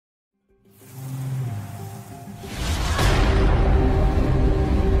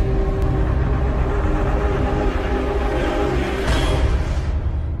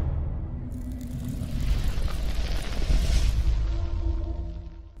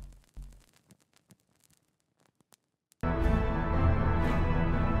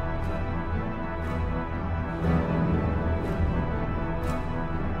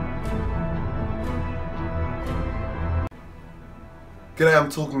G'day,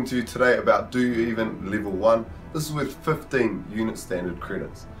 I'm talking to you today about Do You Even Level 1. This is with 15 unit standard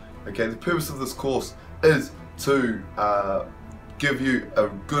credits. Okay, the purpose of this course is to give you a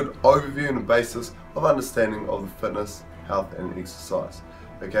good overview and a basis of understanding of the fitness, health and exercise.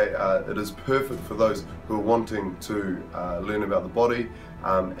 Okay, it is perfect for those who are wanting to learn about the body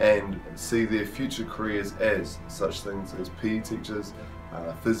and see their future careers as such things as PE teachers,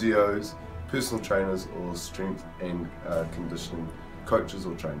 physios, personal trainers or strength and conditioning coaches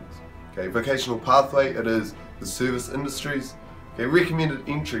or trainers. Okay, vocational pathway, it is the service industries. Okay, recommended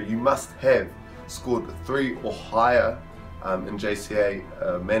entry, you must have scored 3 or higher in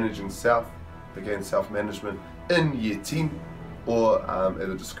JCA managing self, again self-management in year 10 or at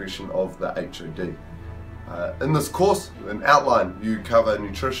the discretion of the HOD. In this course, an outline, you cover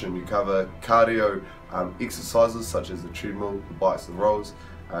nutrition, you cover cardio exercises such as the treadmill, the bikes, the rows,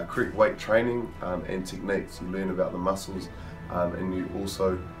 correct weight training and techniques. You learn about the muscles and you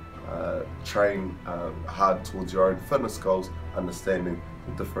also train hard towards your own fitness goals, understanding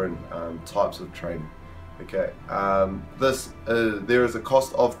the different types of training. Okay, there is a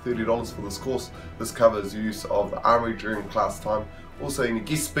cost of $30 for this course. This covers use of the armory during class time, also any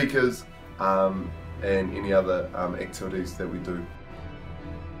guest speakers and any other activities that we do.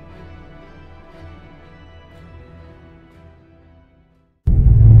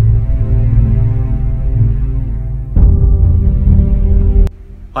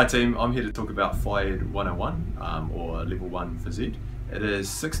 Hi team, I'm here to talk about FIED 101 or Level 1 for Z. It is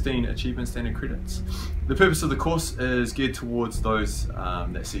 16 achievement standard credits. The purpose of the course is geared towards those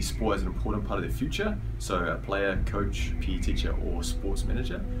that see sport as an important part of their future, so a player, coach, PE teacher or sports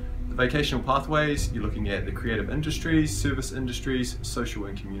manager. The vocational pathways, you're looking at the creative industries, service industries, social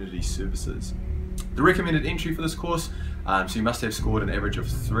and community services. The recommended entry for this course, so you must have scored an average of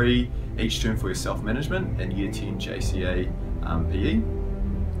 3 each term for your self-management in Year 10 JCA PE.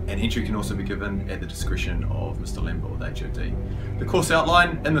 And entry can also be given at the discretion of Mr. Lambert or the HOD. The course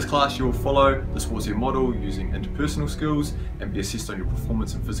outline, in this class you will follow the sports ed model using interpersonal skills and be assessed on your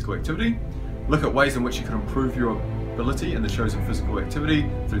performance in physical activity. Look at ways in which you can improve your ability in the chosen physical activity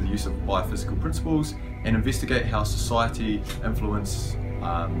through the use of biophysical principles, and investigate how society influence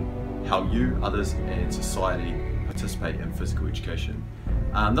how you, others and society participate in physical education.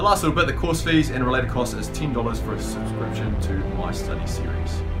 The last little bit, the course fees and related costs is $10 for a subscription to My Study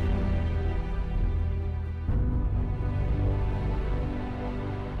series.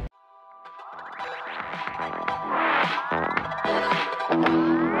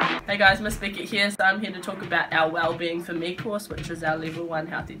 Hey guys, Miss Beckett here, so I'm here to talk about our Wellbeing for Me course, which is our Level 1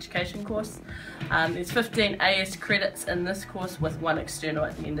 Health Education course. There's 15 AS credits in this course with 1 external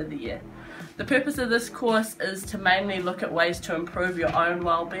at the end of the year. The purpose of this course is to mainly look at ways to improve your own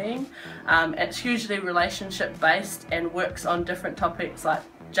well-being. It's hugely relationship based and works on different topics like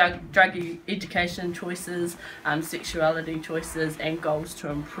drug education choices, sexuality choices and goals to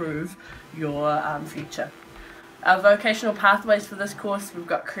improve your future. Our vocational pathways for this course, we've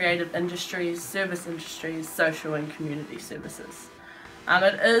got creative industries, service industries, social and community services.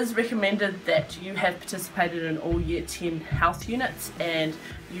 It is recommended that you have participated in all Year 10 health units and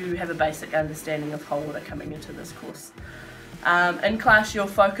you have a basic understanding of whole water coming into this course. In class you'll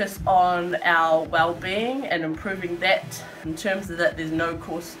focus on our well-being and improving that. In terms of that, there's no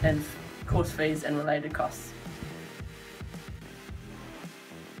course fees and related costs.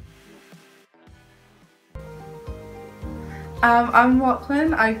 I'm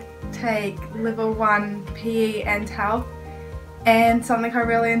Lachlan. I take Level 1 PE and Health, and something I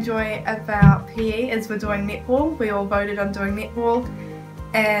really enjoy about PE is we're doing netball. We all voted on doing netball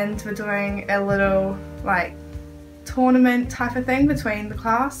and we're doing a little like tournament type of thing between the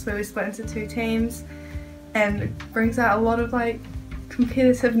class where we split into 2 teams, and it brings out a lot of like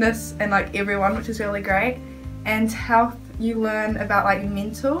competitiveness and like everyone, which is really great. And health, you learn about like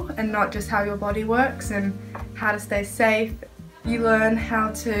mental and not just how your body works and how to stay safe. You learn how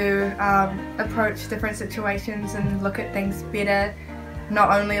to approach different situations and look at things better,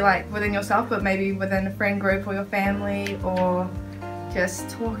 not only like within yourself but maybe within a friend group or your family, or just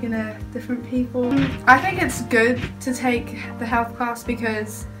talking to different people. I think it's good to take the health class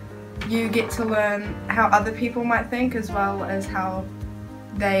because you get to learn how other people might think as well as how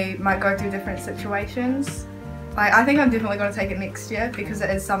they might go through different situations. Like, I think I'm definitely going to take it next year because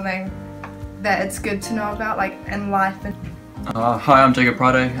it is something that it's good to know about, like in life. Hi, I'm Jacob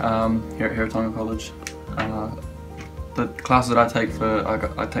Friday here at Tonga College. The classes that I take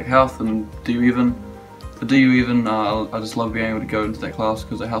I take health and Do You Even. For Do You Even, I just love being able to go into that class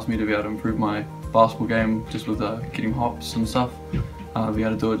because it helps me to be able to improve my basketball game just with getting hops and stuff. Be able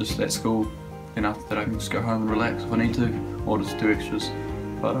to do it just at school then after that I can just go home and relax if I need to, or just do extras.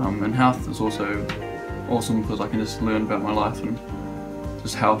 But in health is also awesome because I can just learn about my life and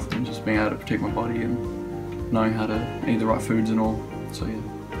just health and just being able to protect my body and knowing how to eat the right foods and all. So yeah.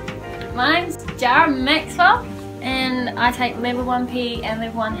 My name's Jara Maxwell and I take level 1 PE and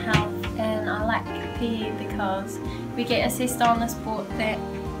level 1 health, and I like PE because we get assessed on the sport that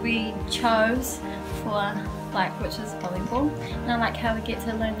we chose for, which is volleyball, and I like how we get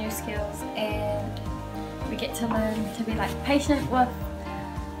to learn new skills and we get to learn to be patient with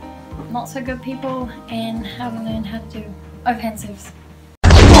not so good people and how to learn how to do offensives.